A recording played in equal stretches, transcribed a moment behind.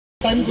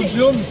time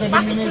consume, 7 minutes.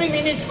 Bakit 3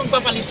 minutes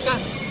magpapalit ka?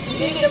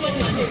 Hindi naman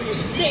yun.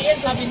 Hindi, yan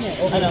sabi niya.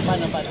 Okay.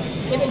 Paano?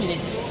 7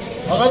 minutes.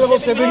 Akala ko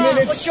 7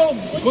 minutes.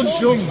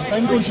 Consume.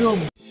 Time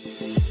consume.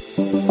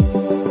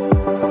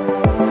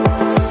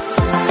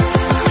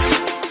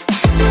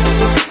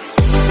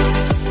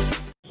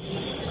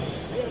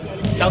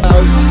 Shout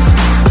out.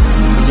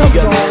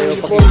 Sigan na yung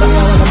pakita.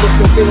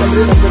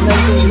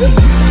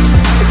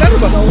 Klaro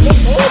ba?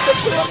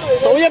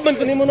 Sa uyab man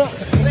kunin mo na.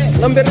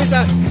 Number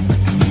isa.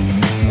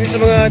 Sa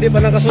mga di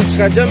pa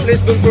nakasubscribe dyan, please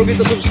don't forget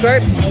to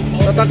subscribe.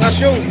 Tatak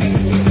Asiong.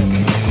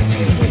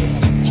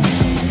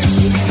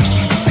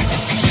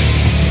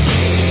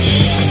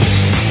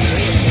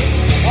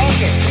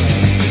 Okay.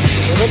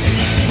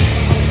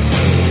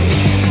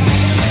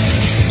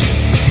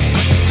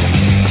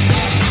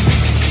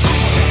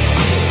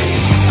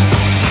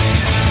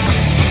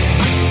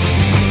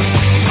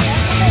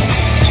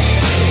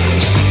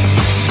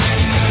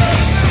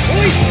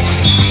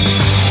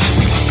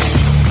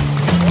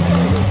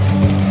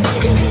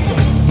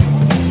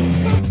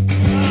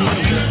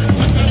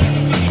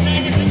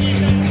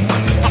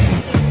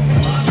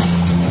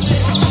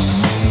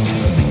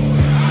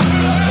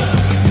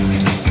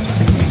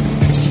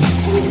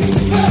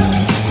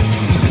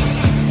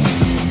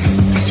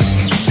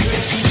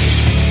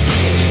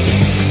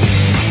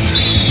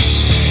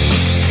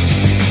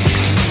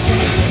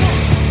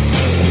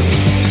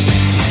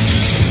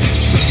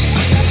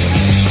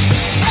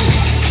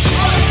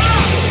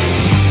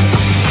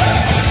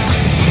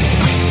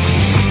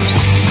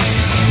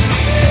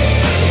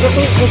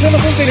 Masa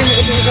nasuntilin mo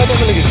kung kapag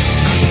malagid?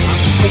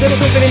 Masa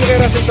nasuntilin mo kay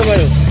Russell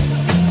Tamayo?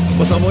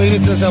 Basta mo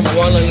init na siya,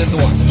 mawala yung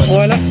duwa.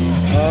 Mawala?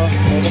 Mawala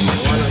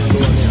yung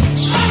duwa niya.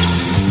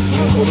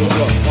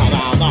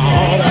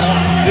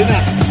 Hindi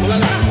na. Wala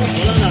na.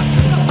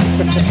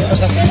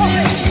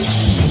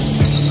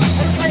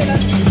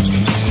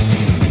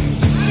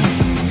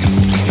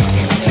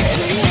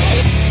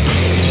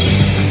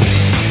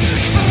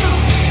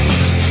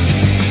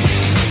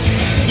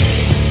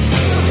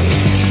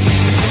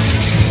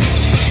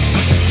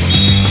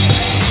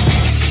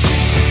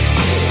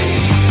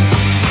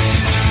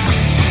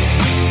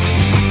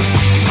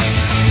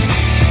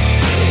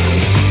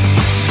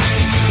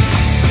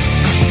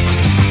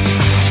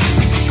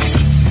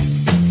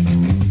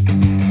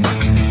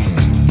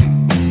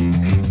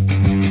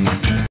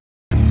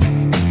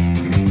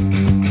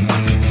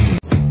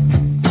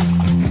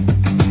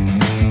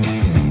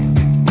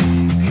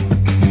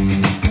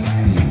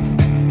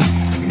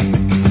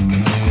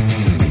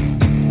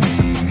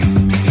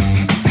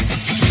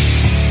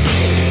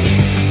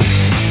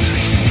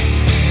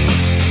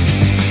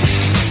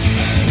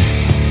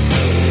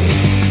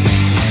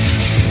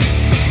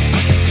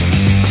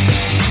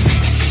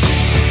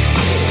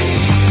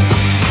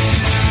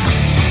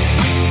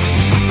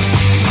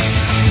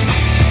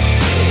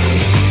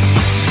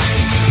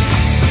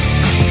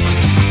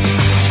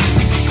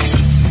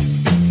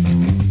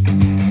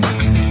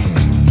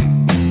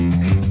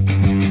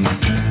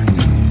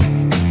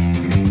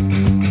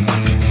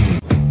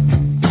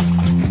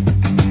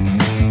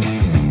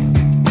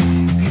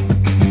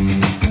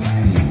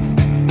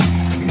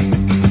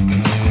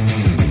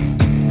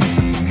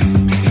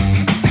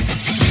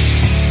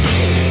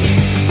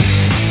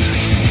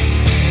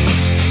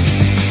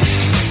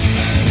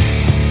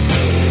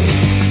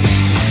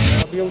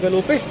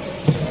 Galupe.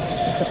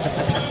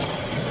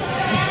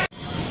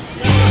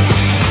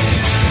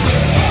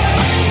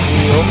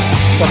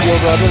 Pablo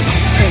Brothers.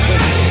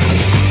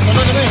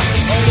 Sama naman.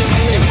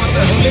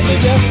 Only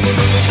media.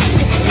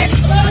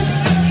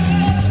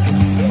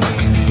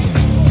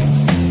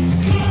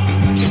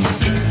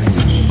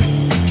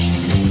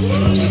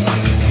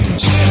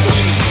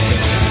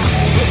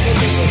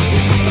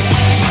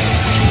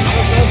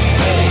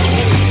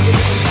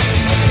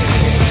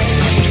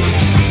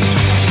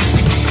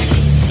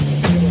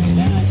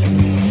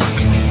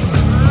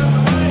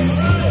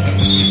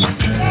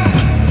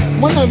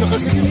 Mana na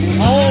kasi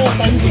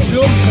time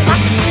consume. 3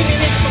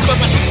 minutes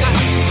magpapalit ka.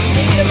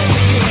 Hindi naman yun.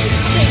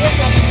 Hindi, yan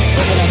sabi niya.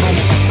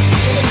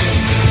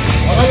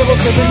 Akala ko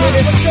 7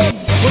 minutes.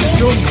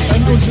 Consume.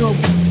 Time consume.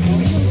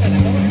 Consume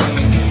talaga.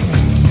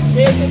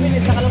 Hindi, 7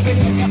 minutes. Saka lang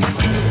pwede magsabi.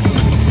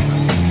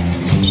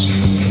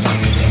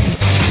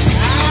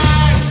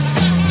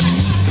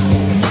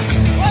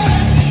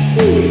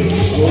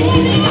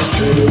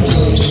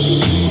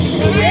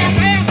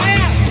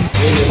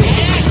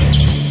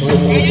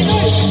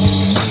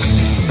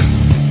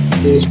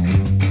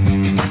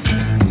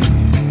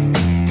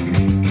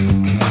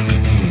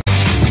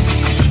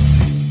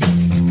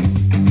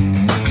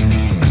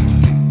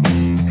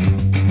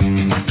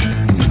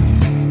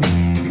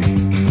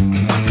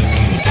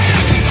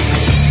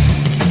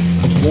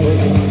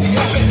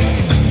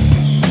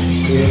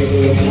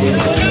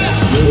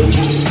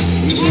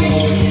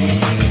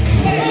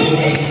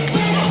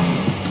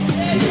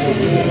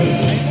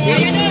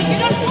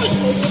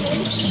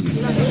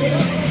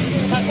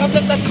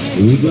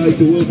 We'd like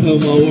to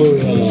welcome our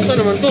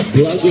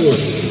vlogger.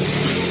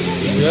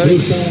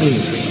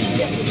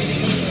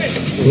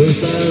 First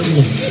time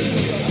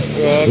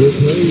We're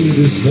playing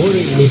this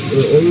morning, Mr.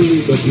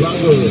 Only the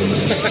Vlogger.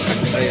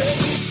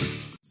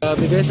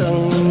 Grabe guys,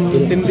 ang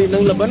tindi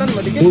ng labanan,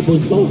 madikit.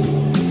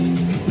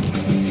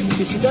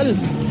 Physical.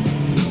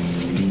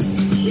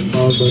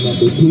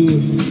 Number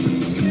 2.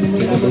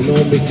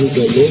 Economic with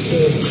the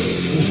local.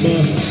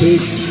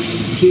 Big,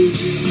 cheap,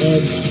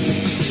 and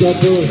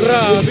chopper.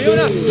 Grabe yun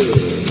ah.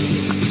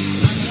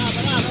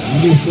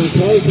 Mr.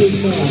 Carlton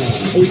na.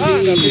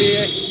 Grabe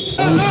eh.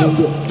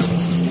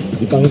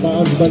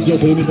 Ipakitaan si Banjo,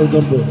 perimeter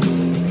jumper.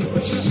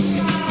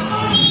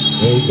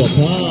 There's the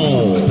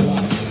foul.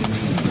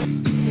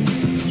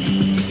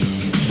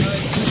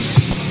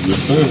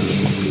 Yes, sir.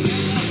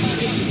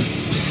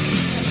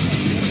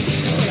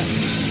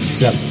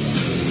 Check.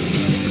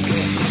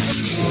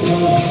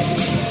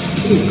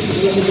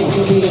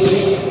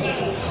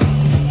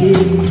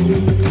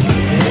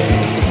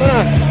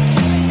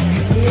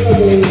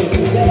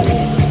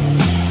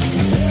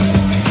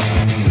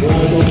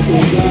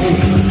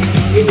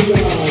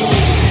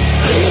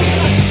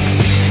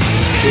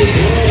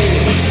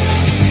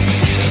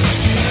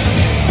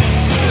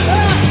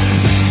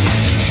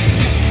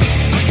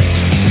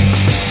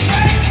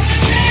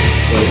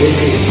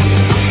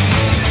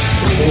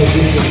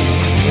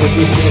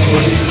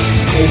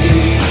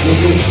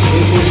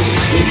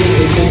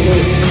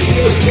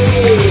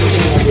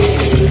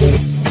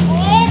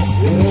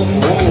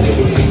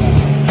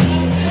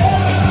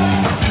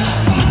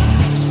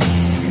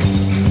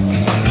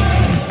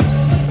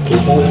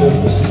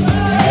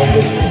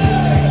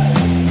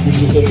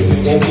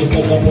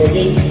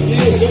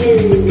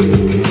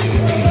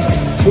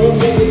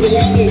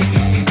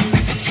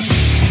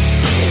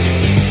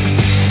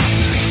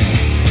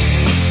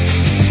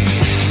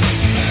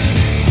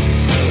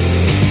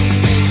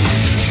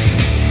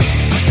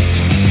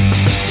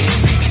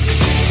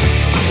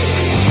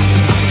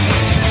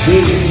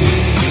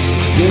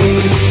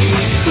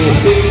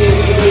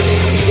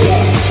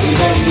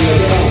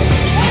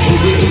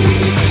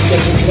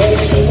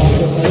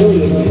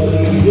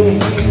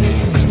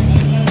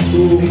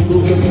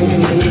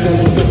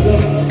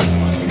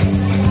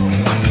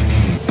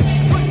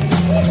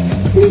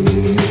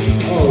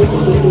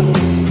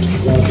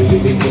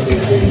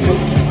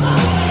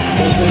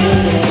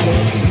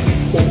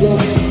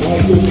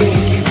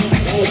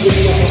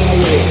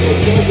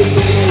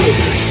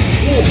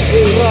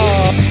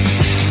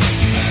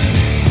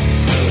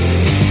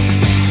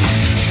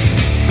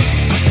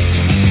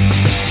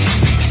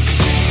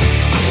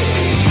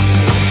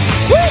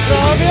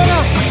 Grabe yun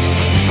ah.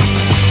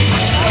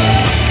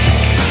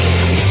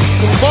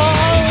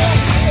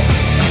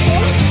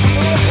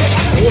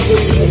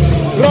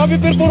 Grabe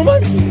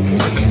performance.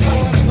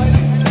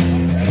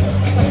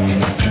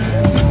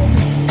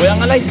 Kuya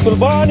nga live.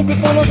 Kurbaan yung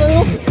performance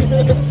sa'yo.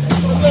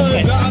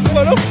 Ako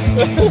ba no?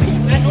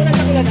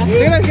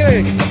 Sige lang, sige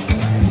lang.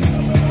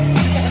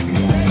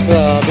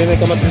 Grabe, may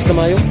kamatsis na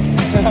mayo.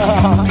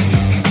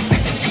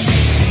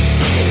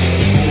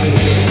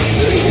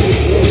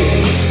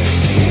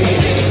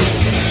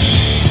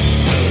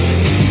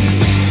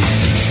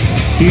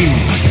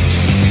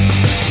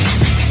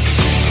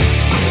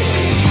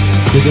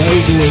 The guy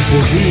doing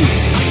for me.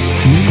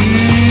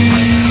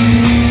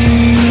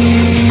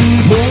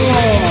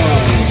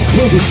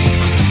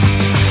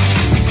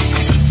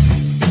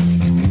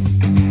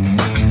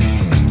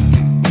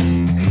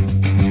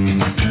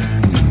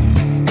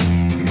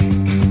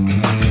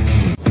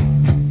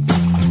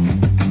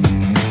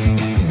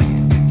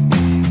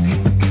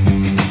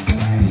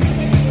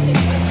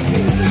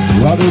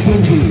 Robert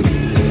Benji.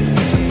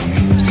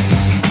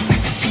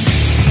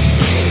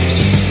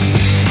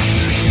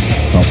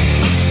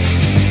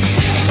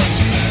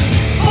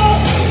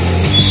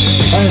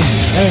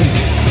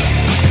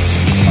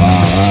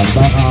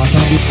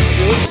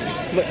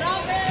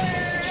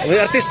 May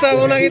artista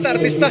ako nakita,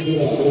 artista.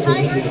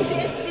 Hi,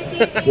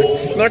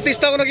 May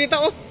artista ako nakita,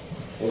 oh.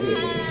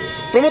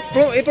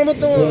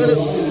 I-promote ng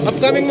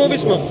upcoming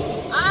movies mo.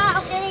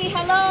 Okay.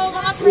 Hello,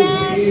 mga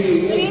friends.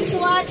 Please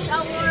watch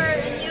our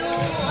new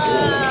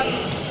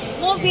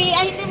movie.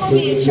 Hindi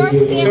movie, short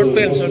film. Short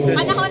film.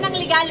 Panahon ng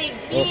Ligalig.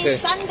 Please, Okay.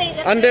 Sunday.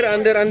 Under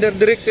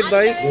directed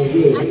by?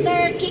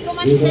 Under Kiko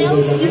Man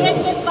Films.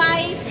 Directed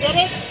by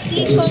Direct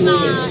Kiko.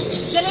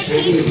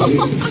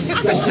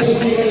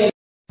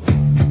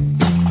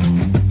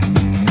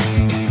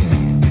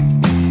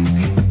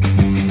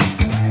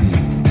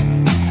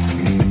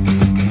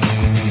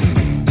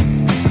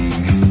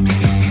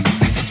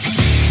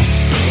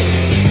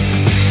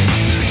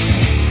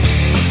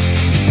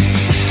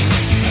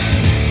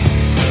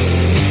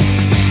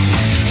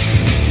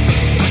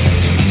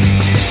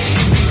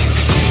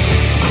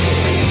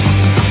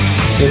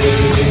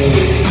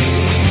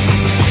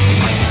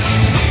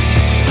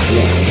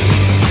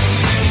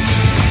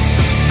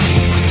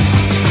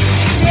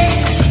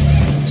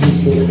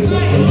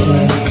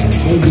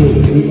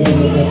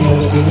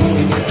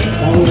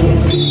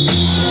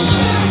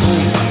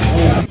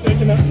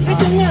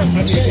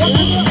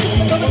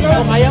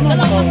 Kaya mo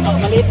na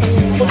maliit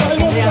ang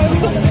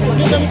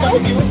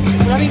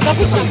maraming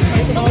kapit na.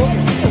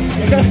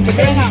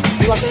 Kaya nga,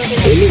 iwasan natin.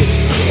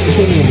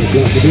 I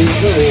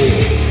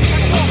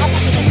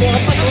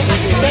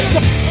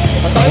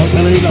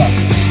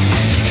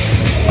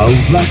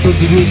would like to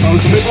introduce our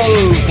people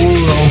for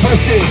our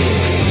first game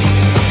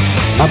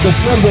at the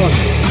scoreboard.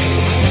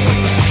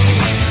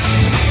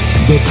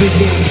 The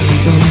trigger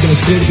from the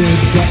scoreboard,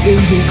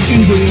 the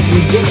injury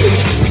is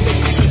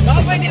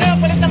Baka pwede na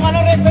palit ng ano,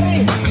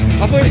 referee.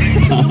 Ako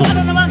Yung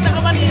ano naman, taga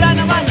Manila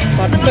naman.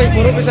 patay,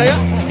 puro Bisaya.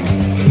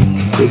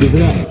 Pwede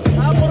sila.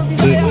 Puro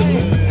Bisaya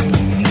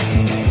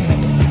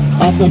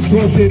At the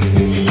score sheet,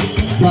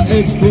 the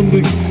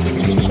ex-convict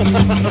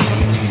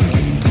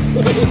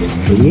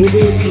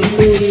Ruben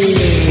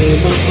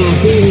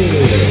Makase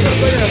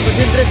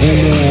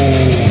and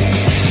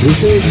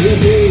return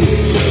referee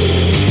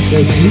the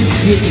Sweet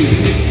City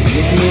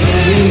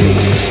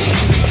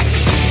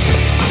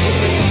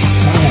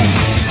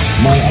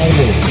my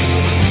idol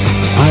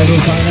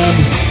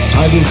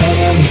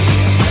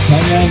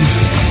Tangan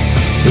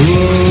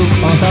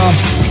Masa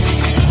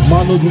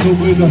Mano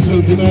Ginugin na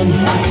Sultiman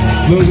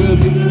Logan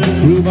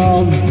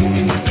rebound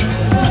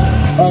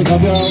ay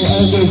Gabriel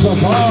Angels of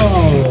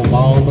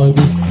foul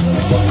baby.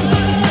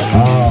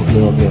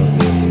 Okay.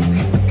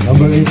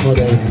 Number 8 for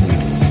them.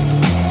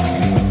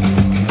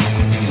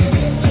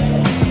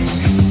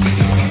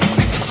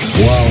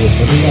 Wow,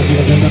 patinga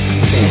pinaganda.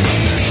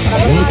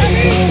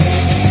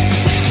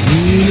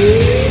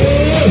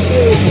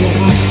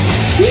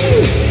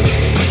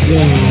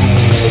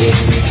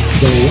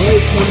 The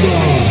right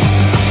number.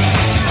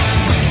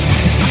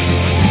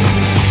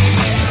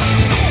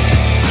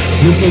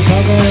 Mr.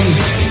 Tangan.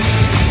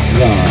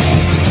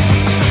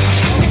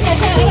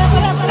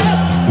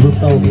 Belum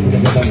tahu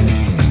pinaganda.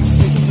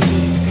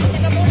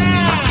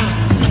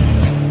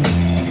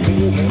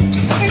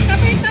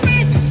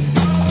 Tapit!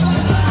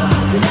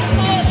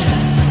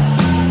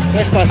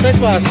 Nice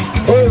pass.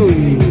 Oh,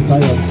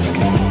 sayang.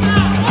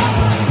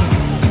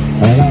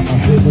 Alah,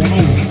 masih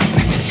beraman.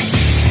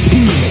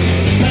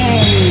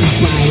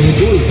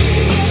 Powerful.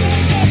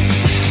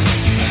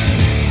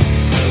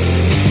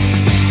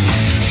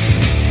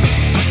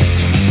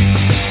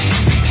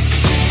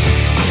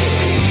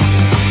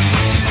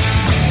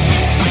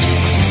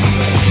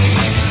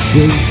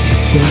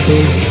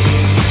 Contoh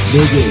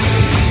Baje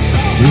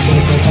Bukan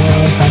kata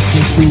pasti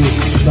itu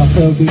tak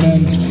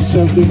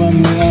sentimen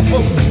yang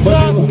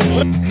berapa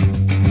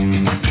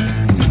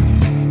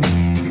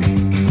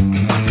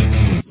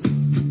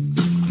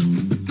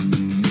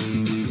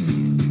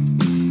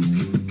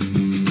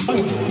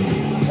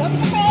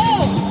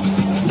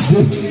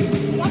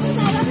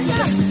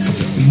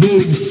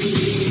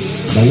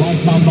the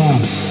white mamba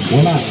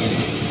wala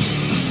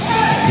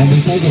number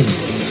 7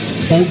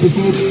 time to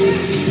shoot.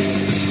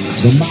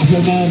 The muscle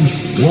man,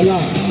 wala.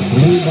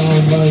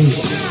 Rebound by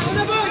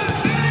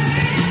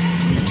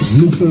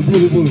Mr.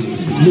 Beautiful.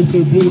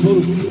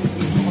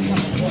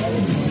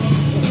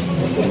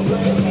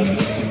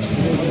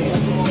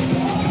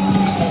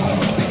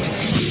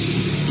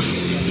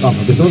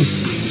 Betul.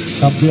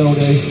 Tampil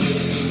deh.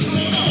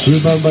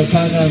 Rebound by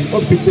Tangan.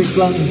 Oh, pitik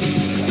lang.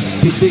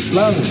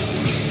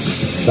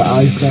 The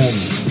Iceman.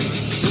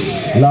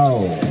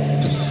 Lau.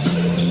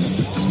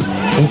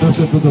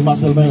 Intercept to the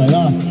muscle man,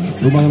 ya.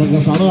 Lumayan ke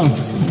sana.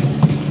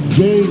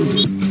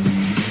 James.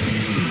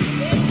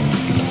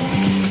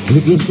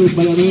 Requested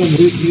by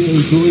Ricky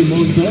and Joey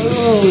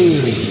Montero.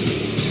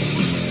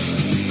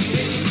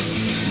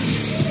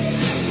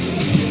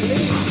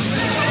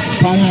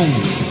 Pangan.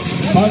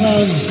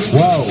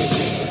 Wow.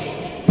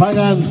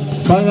 Pangan.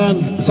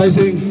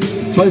 Sizing.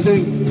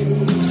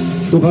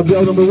 To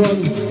Gabriel number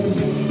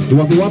 1.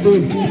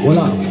 Tuwati.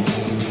 Wala.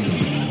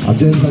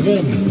 James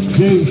again.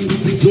 James.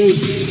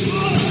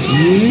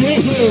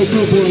 Yes,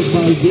 good work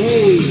by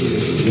James.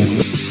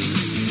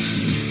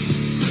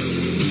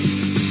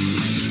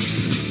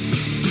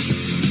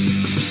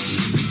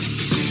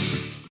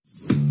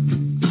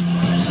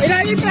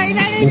 Ilalim.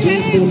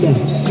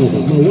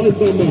 The white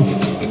number.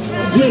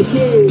 Yes,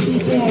 sir.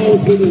 Because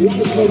with the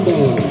white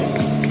number.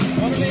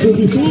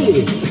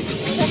 37,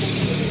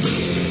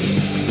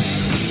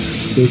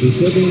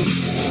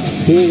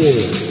 4,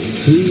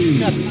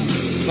 3.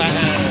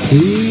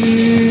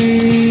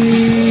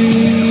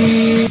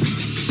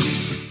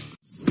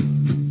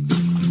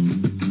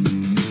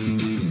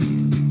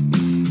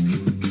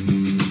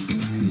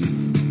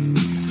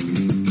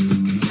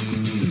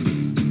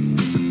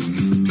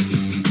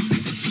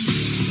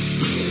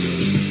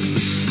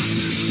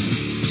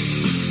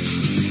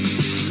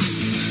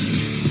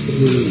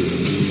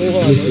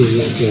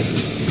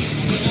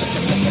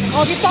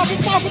 Oh, kita.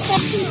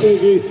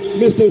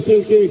 Mr.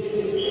 Silky.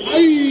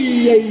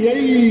 Ay.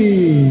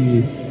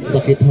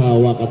 Sakit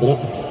hawa ka tara.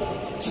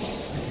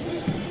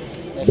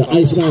 The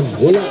Iceman.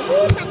 Wala.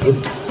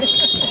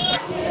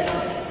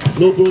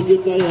 No problem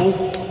tayo ha.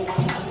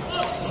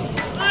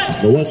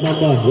 The white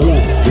mamba. Wala.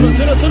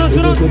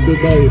 Sunod.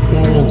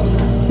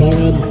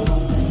 Tangan.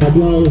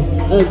 Sablao.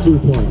 And 2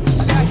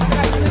 points.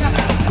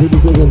 20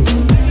 seconds.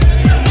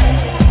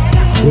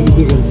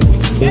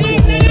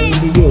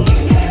 Double.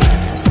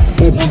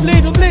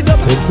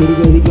 Consider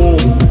the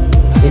rebound.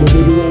 Number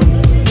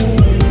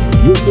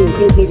 31. Our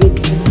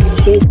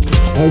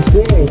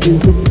score is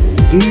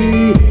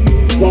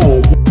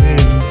 3-5.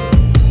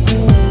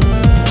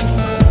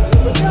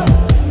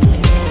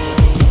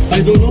 I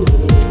don't know.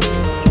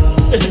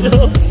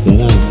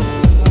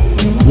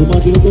 Lima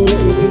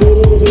tinutulog ko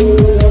sa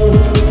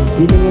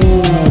yung mga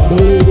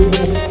balu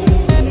niya.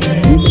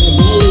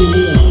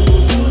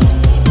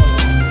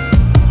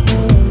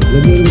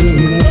 Lamir mo yung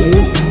hinata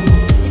yun.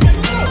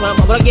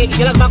 Mabragi,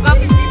 kilag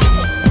bakap.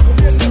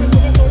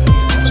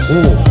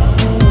 Oh.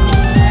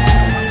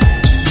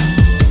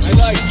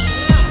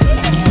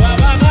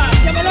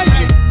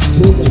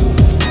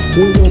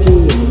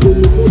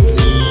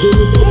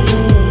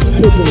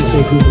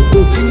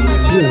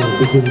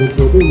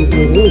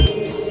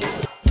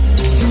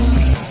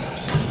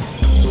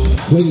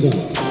 Venga,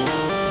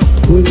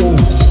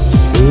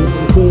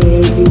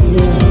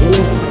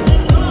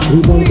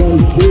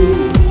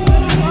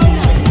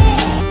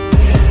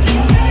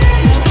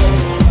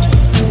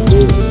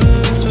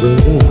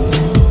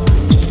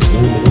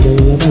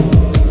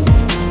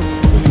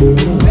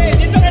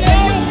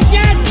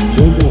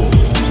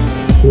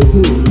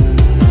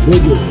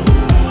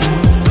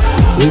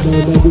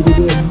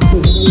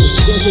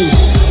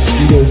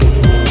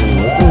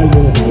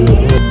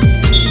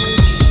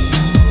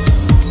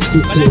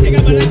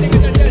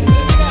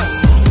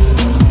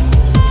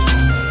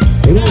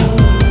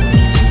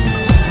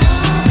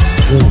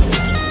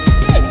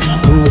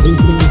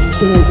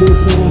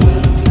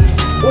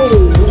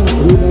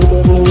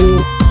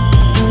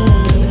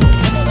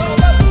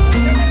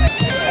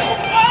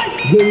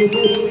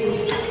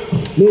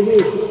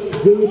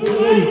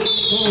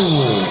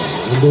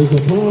 there's a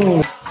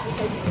foul.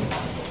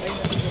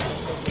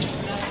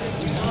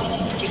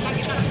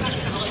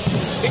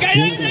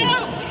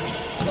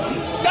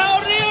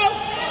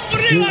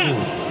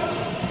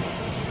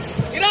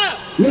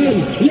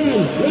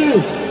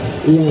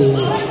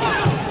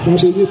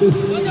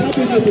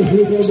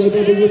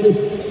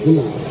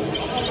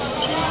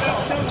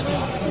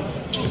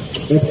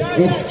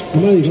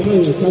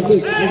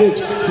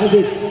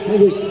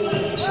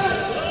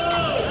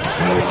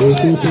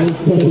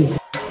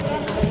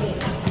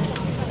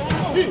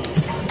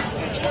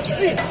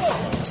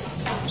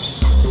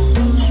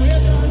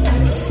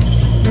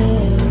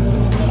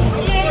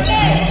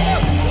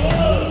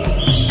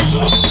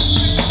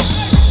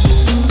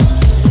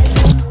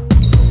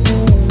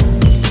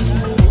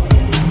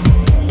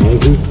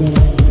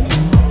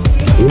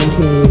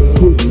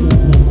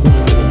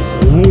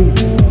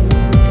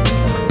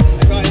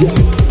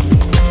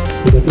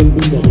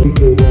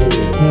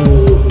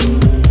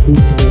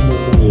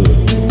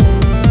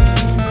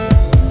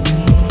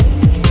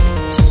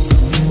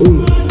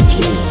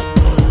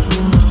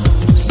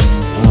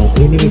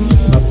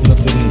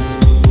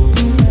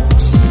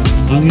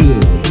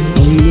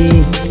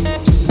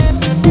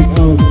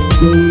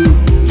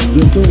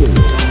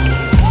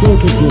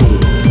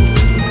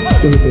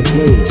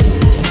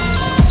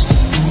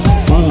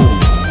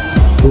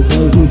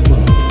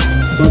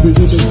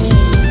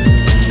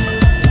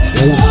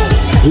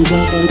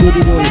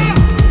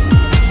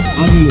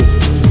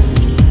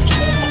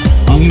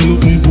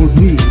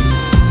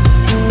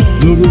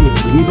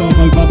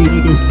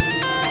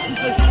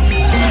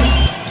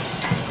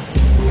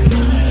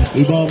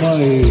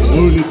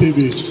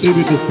 TV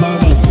to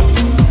Plana.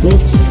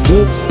 Box.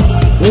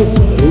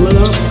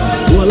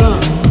 Wala.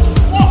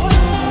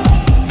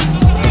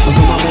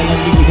 Pasama ko lang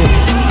dito, box.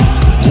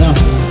 Ayan.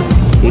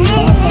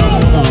 Ipasa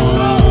mo na.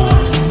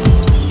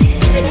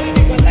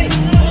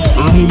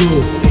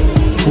 Angelo.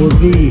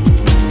 4-3.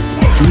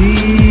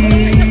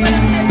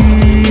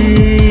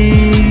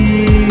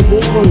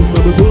 3 points.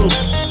 Number 12.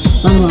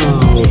 Time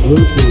out.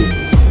 Wilson.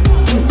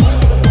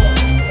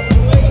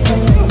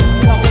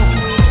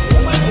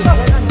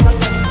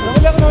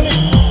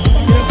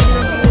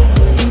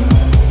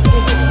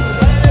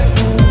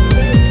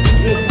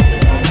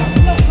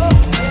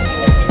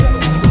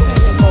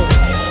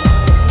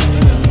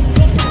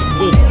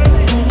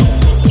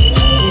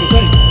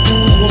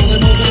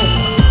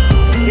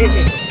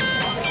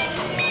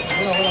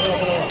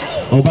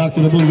 Oh, back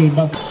to the ball game,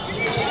 back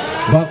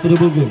to the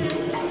ball game.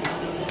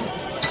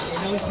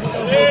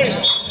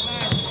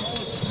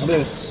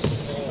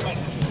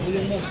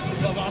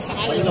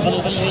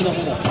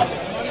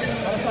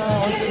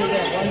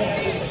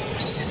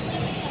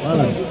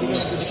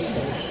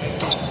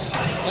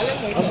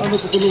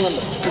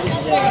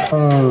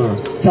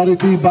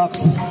 Charity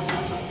box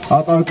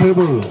at our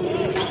table.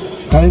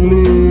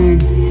 Kindly.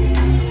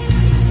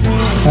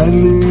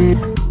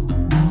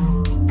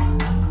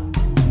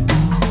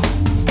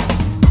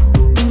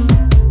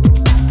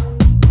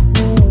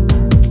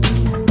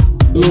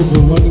 For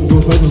wanting to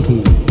go final to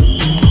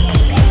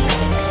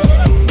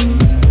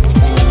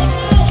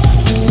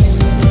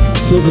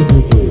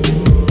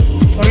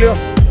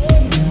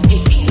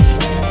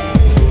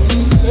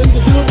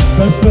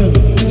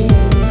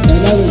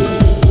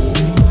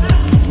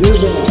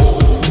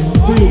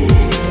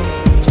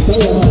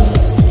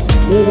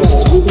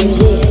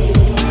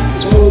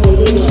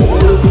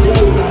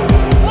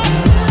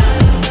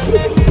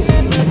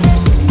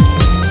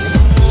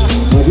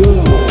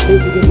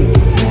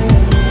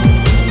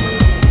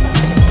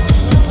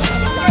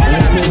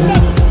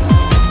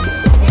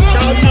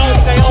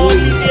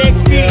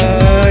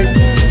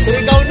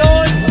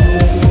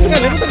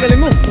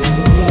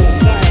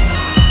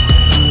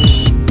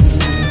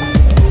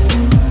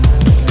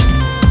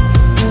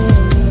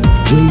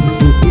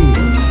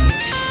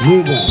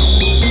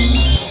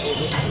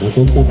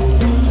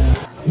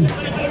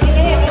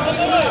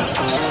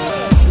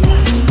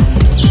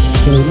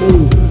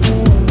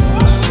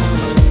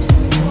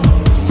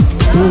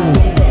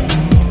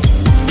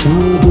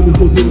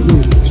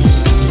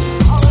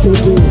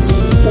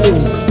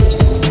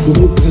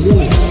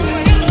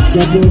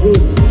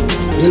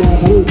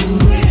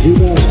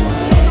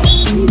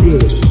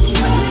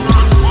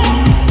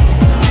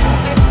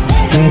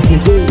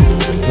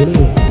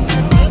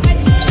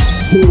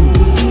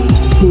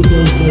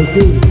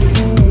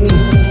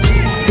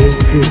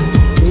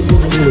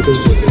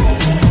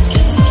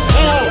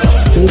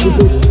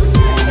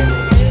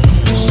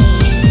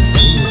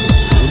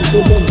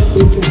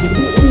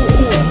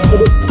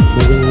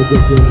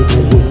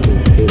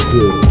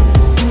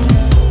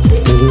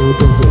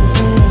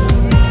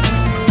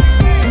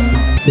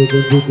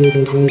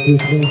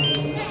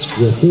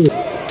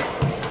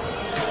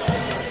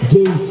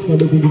James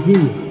pada tinggi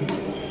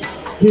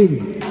King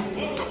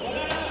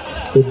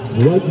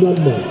buat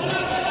lama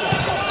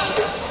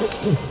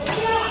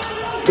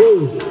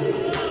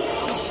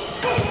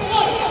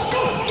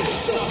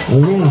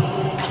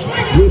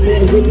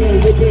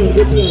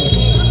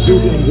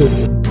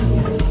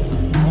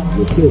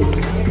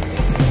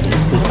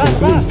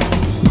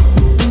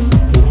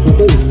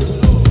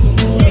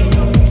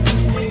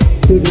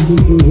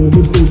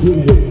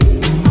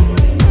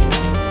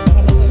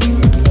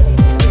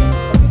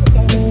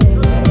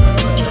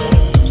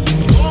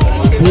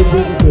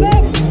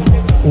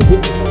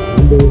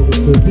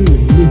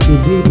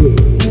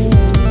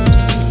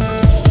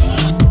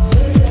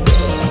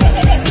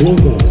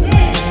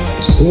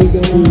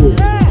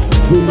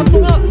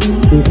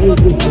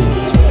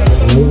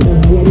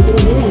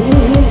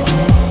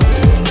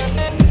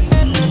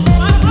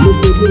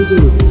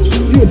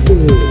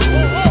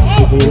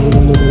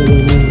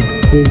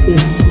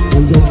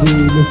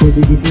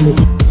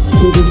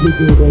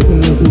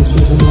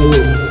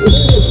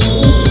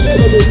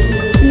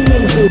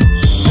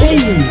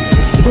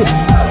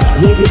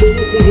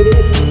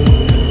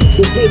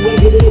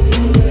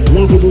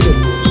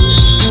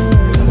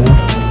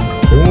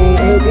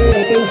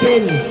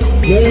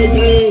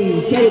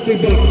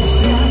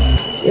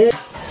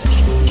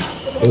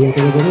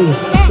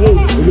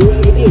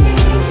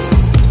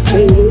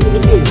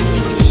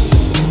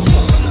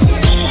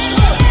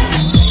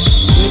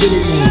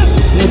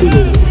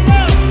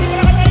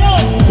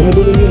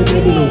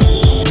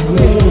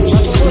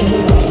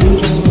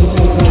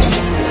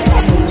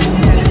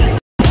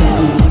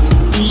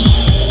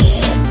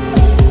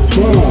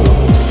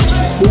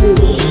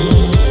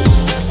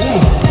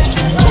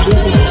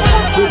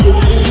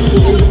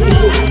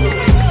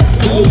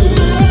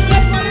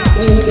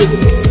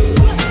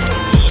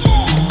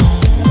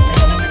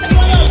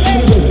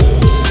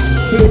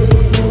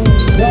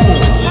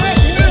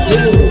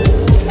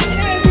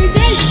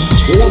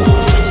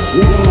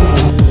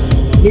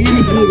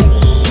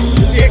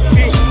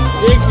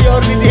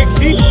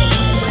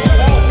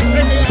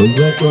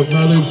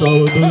Acknowledge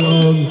our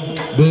Durian,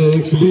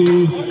 BXB,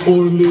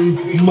 only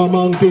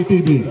Mamang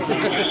TTB.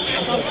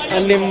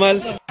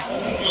 Animal.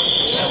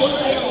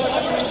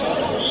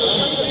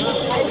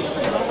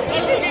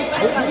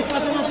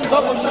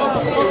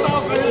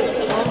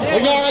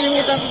 Huwag niyo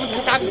kakalimutan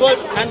sa Top Gold.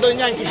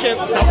 Nandun yan si Chef.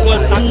 Top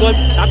Gold, Top Gold,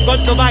 Top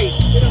Gold Dubai.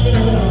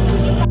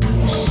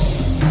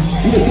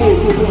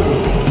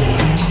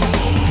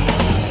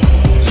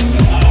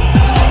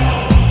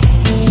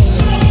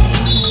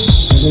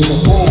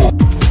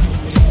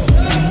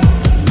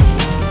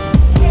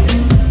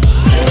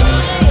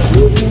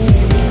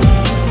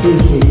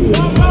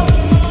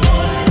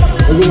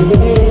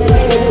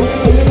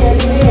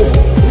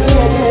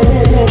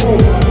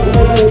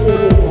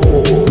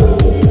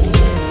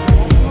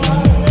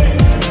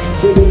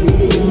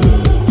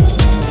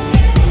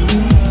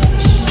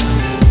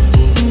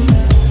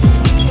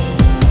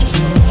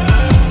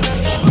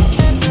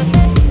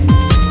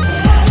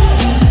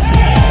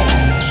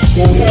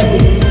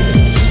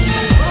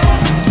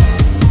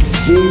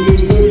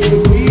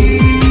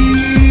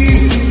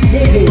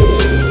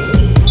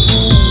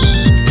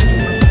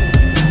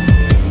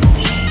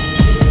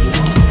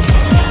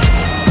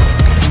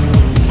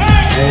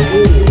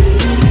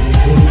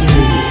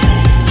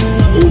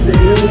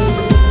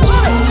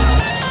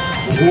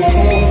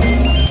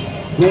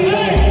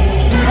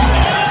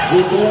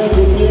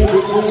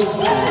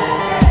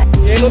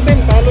 Yellow team,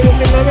 talo yung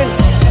team namin.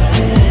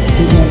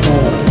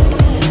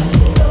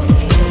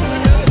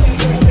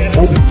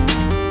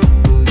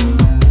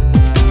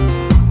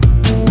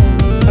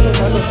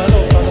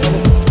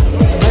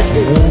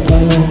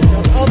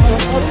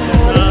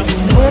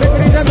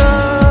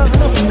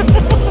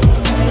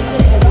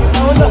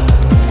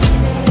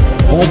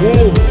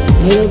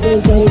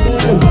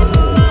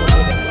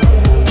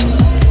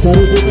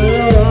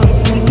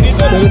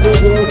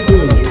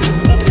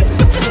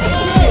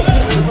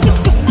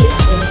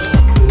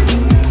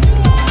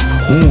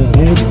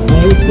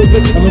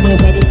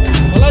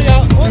 Wala ya,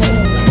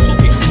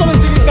 isa lang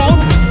sige kaon.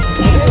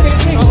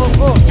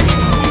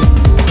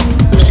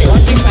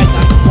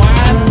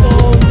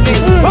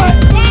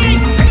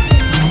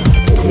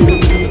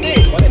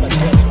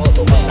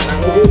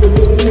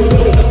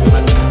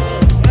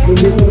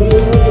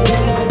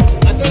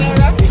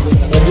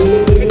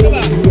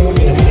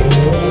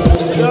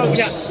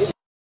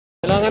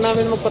 Kailangan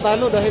namin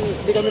magpatalo dahil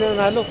hindi kami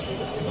nanalo.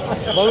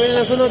 Bawin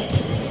lang sunod.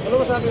 Ano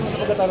masabi mo sa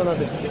pagkatalo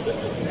natin?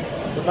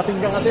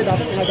 Dating ka kasi,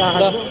 dapat pinagahan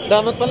mo.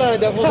 Damat pala,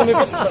 hindi ako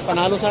sumipot.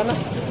 Panalo sana.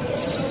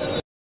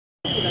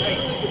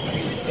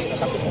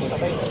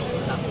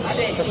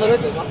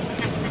 Kasunod,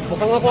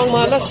 mukhang ako ang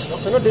malas.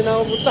 Sunod, di na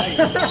ako punta.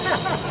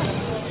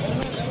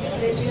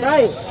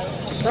 Tay!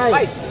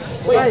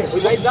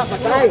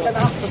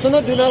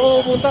 Kasunod, di na ako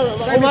punta.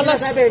 Ako malas.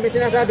 May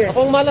sinasabi. Ako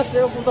ang malas, di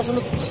ako punta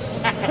sunod.